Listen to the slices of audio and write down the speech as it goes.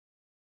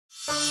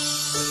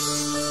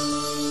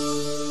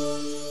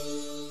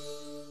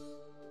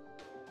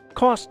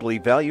Costly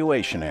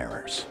valuation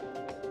errors.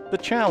 The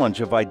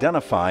challenge of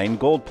identifying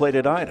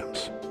gold-plated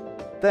items.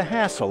 The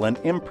hassle and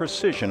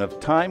imprecision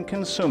of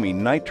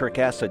time-consuming nitric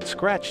acid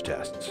scratch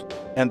tests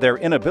and their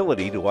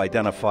inability to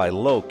identify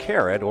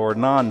low-carat or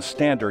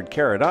non-standard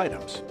carat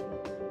items.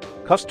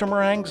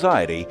 Customer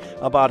anxiety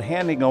about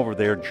handing over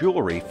their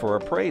jewelry for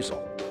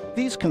appraisal.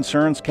 These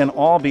concerns can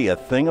all be a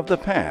thing of the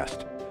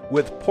past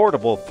with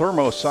portable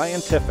Thermo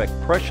Scientific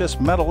precious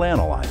metal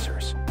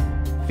analyzers,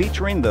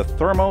 featuring the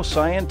Thermo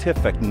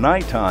Scientific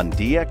Niton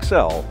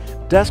DXL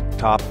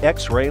desktop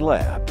X-ray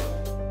lab.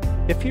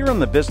 If you're in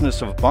the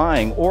business of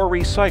buying or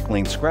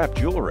recycling scrap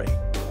jewelry,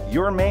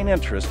 your main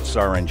interests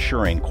are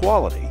ensuring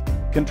quality,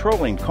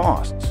 controlling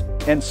costs,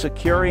 and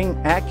securing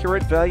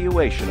accurate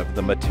valuation of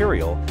the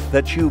material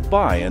that you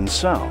buy and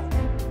sell.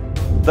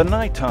 The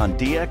Niton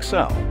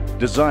DXL,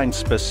 designed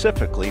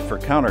specifically for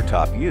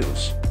countertop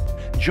use,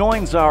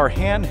 joins our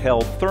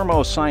handheld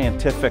Thermo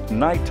Scientific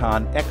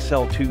Niton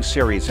XL2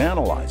 series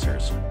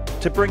analyzers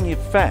to bring you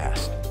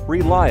fast,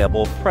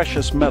 reliable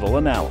precious metal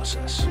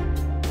analysis.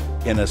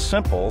 In a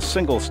simple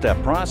single-step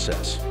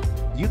process,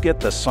 you get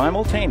the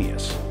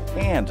simultaneous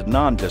and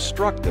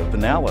non-destructive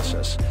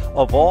analysis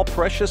of all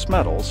precious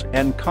metals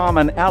and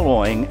common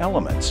alloying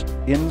elements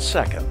in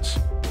seconds.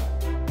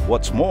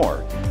 What's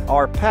more,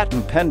 our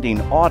patent-pending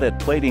AuDIT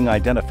plating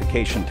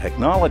identification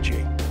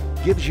technology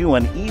gives you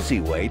an easy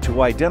way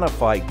to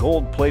identify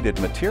gold-plated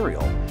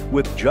material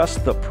with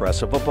just the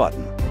press of a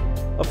button.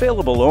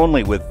 Available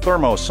only with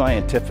Thermo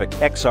Scientific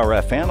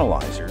XRF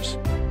analyzers,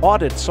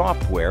 AuDIT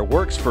software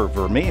works for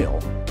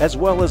vermeil as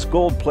well as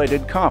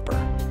gold-plated copper,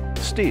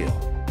 steel,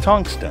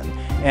 tungsten,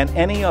 and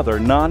any other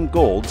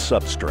non-gold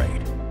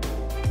substrate.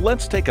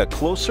 Let's take a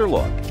closer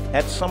look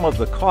at some of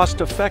the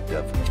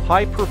cost-effective,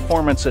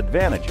 high-performance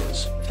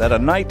advantages that a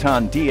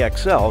Niton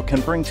DXL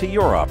can bring to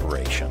your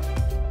operation.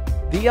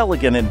 The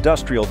elegant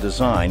industrial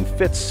design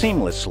fits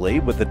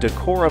seamlessly with the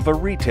decor of a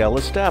retail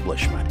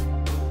establishment.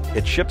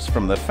 It ships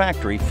from the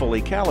factory fully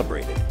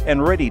calibrated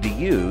and ready to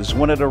use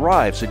when it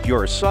arrives at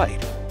your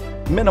site.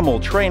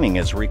 Minimal training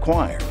is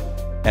required,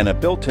 and a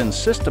built-in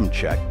system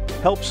check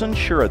helps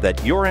ensure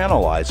that your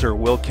analyzer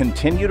will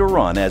continue to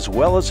run as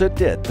well as it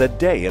did the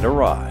day it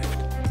arrived.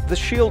 The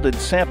shielded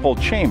sample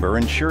chamber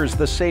ensures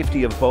the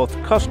safety of both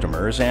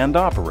customers and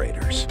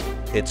operators.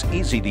 Its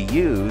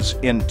easy-to-use,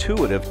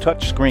 intuitive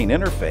touchscreen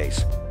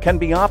interface can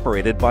be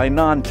operated by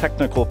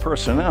non-technical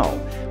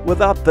personnel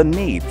without the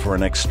need for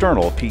an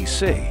external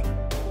PC.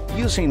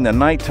 Using the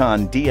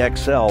Niton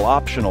DXL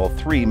optional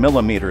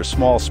 3mm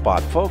small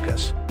spot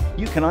focus,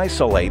 you can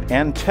isolate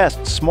and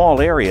test small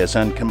areas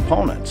and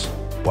components,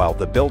 while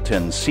the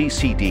built-in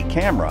CCD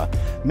camera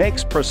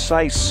makes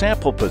precise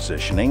sample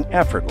positioning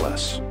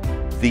effortless.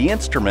 The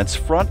instrument's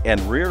front and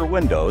rear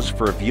windows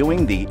for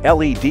viewing the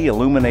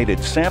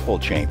LED-illuminated sample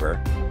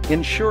chamber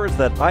ensures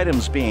that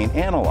items being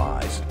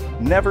analyzed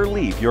never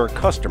leave your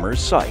customer's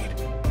site.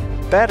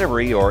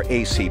 Battery or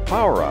AC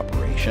power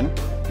operation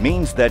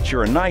means that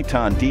your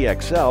Niton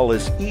DXL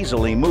is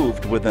easily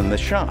moved within the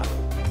shop.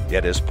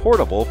 It is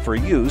portable for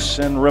use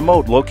in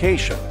remote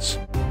locations.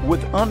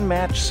 With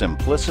unmatched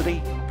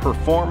simplicity,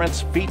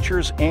 performance,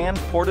 features, and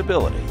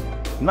portability,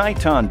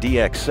 Niton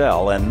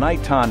DXL and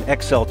Niton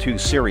XL2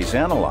 series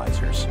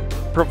analyzers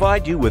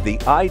provide you with the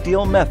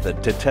ideal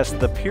method to test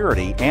the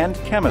purity and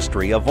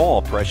chemistry of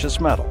all precious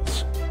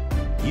metals.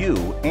 You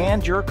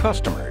and your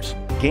customers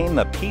gain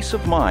the peace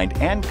of mind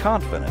and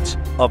confidence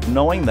of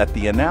knowing that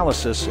the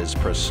analysis is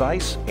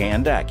precise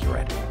and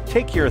accurate.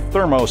 Take your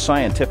Thermo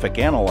Scientific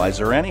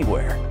analyzer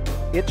anywhere.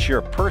 It's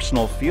your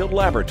personal field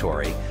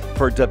laboratory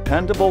for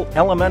dependable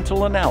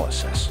elemental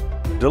analysis,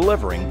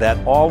 delivering that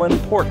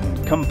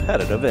all-important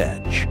competitive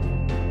edge.